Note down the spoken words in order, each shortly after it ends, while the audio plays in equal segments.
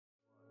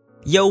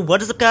Yo,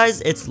 what is up guys,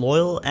 it's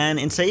Loyal, and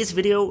in today's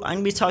video, I'm going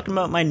to be talking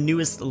about my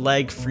newest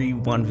lag-free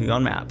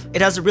 1v1 map.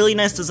 It has a really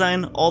nice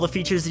design, all the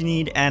features you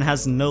need, and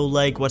has no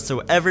lag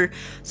whatsoever,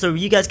 so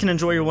you guys can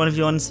enjoy your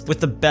 1v1s with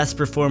the best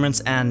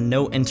performance and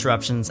no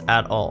interruptions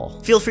at all.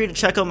 Feel free to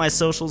check out my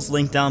socials,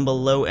 linked down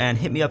below, and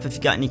hit me up if you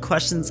got any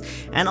questions,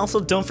 and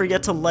also don't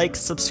forget to like,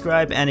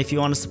 subscribe, and if you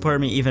want to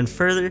support me even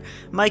further,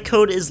 my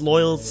code is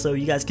Loyal, so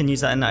you guys can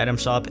use that in the item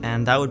shop,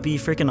 and that would be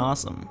freaking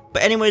awesome.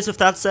 But anyways, with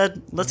that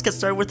said, let's get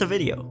started with the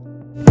video.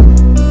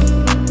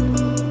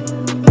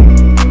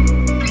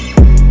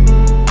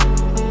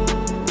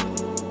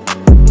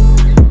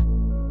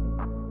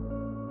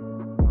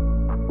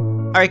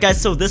 Alright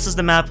guys, so this is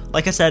the map.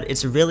 Like I said,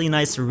 it's really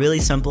nice, really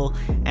simple,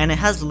 and it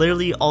has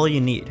literally all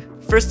you need.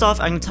 First off,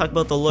 I'm going to talk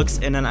about the looks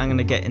and then I'm going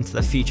to get into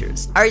the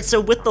features. Alright, so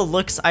with the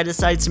looks, I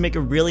decided to make a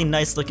really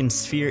nice looking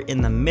sphere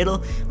in the middle,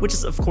 which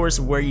is of course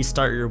where you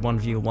start your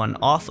 1v1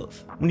 off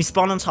of. When you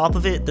spawn on top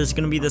of it, there's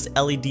going to be this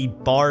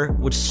LED bar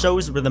which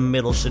shows where the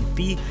middle should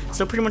be,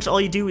 so pretty much all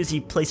you do is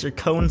you place your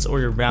cones or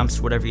your ramps,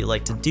 whatever you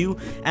like to do,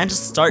 and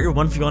just start your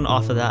 1v1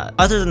 off of that.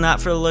 Other than that,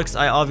 for the looks,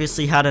 I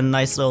obviously had a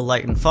nice little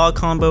light and fog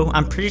combo.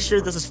 I'm pretty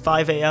sure this is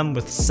 5 AM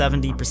with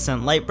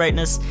 70% light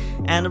brightness,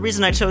 and the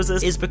reason I chose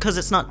this is because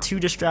it's not too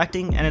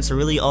distracting and it's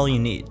really all you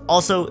need.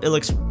 Also, it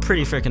looks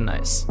pretty freaking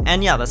nice.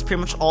 And yeah, that's pretty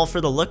much all for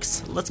the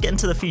looks. Let's get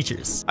into the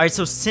features. Alright,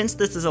 so since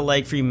this is a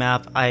lag-free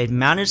map, I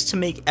managed to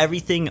make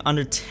everything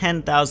under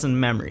 10,000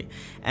 memory,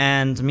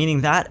 and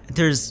meaning that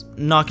there's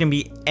not gonna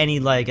be any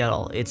lag at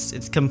all.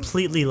 It's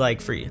completely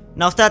lag-free.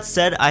 Now with that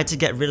said, I had to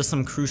get rid of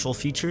some crucial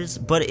features,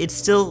 but it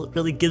still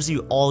really gives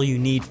you all you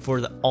need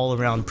for the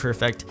all-around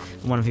perfect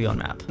 1v1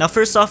 map. Now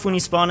first off, when you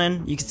spawn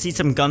in, you can see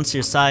some guns to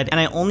your side, and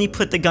I only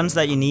put the guns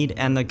that you need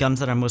and the guns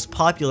that are most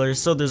popular,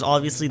 so there's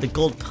obviously the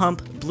gold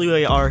pump,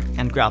 blue AR,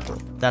 and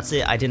grapple. That's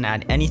it, I didn't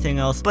add anything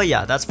else, but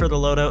yeah, that's for the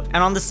loadout. And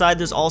on the side,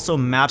 there's also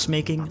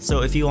matchmaking,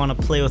 so if you want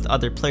to play with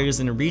other players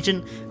in a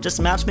region, just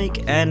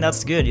matchmake, and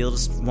that's good, you'll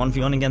just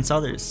 1v1 against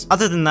others.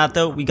 Other than that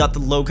though, we got the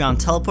low ground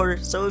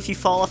teleporter, so if you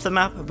fall off the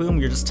map, boom,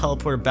 you're just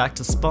teleported back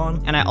to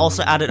spawn. And I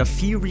also added a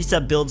few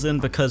reset builds in,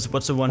 because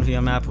what's a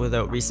 1v1 map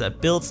without reset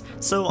builds?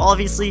 So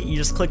obviously, you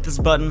just click this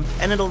button,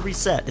 and it'll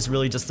reset. It's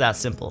really just that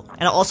simple.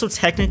 And it also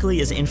technically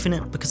is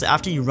infinite, because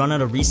after you run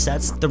out of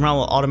resets, the round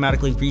will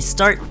automatically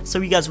restart, so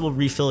you guys will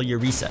refill your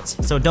resets.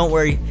 So don't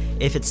worry,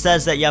 if it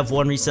says that you have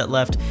one reset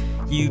left,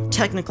 you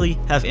technically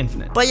have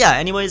infinite. But yeah,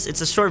 anyways,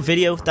 it's a short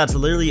video. That's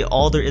literally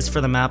all there is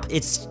for the map.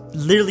 It's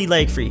literally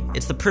lag-free.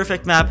 It's the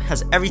perfect map,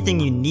 has everything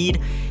you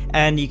need,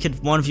 and you could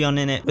 1v1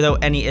 in it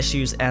without any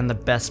issues and the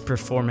best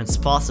performance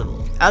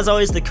possible. As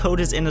always, the code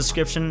is in the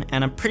description,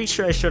 and I'm pretty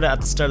sure I showed it at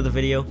the start of the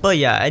video. But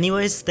yeah,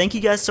 anyways, thank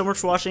you guys so much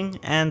for watching,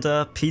 and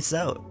peace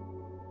out.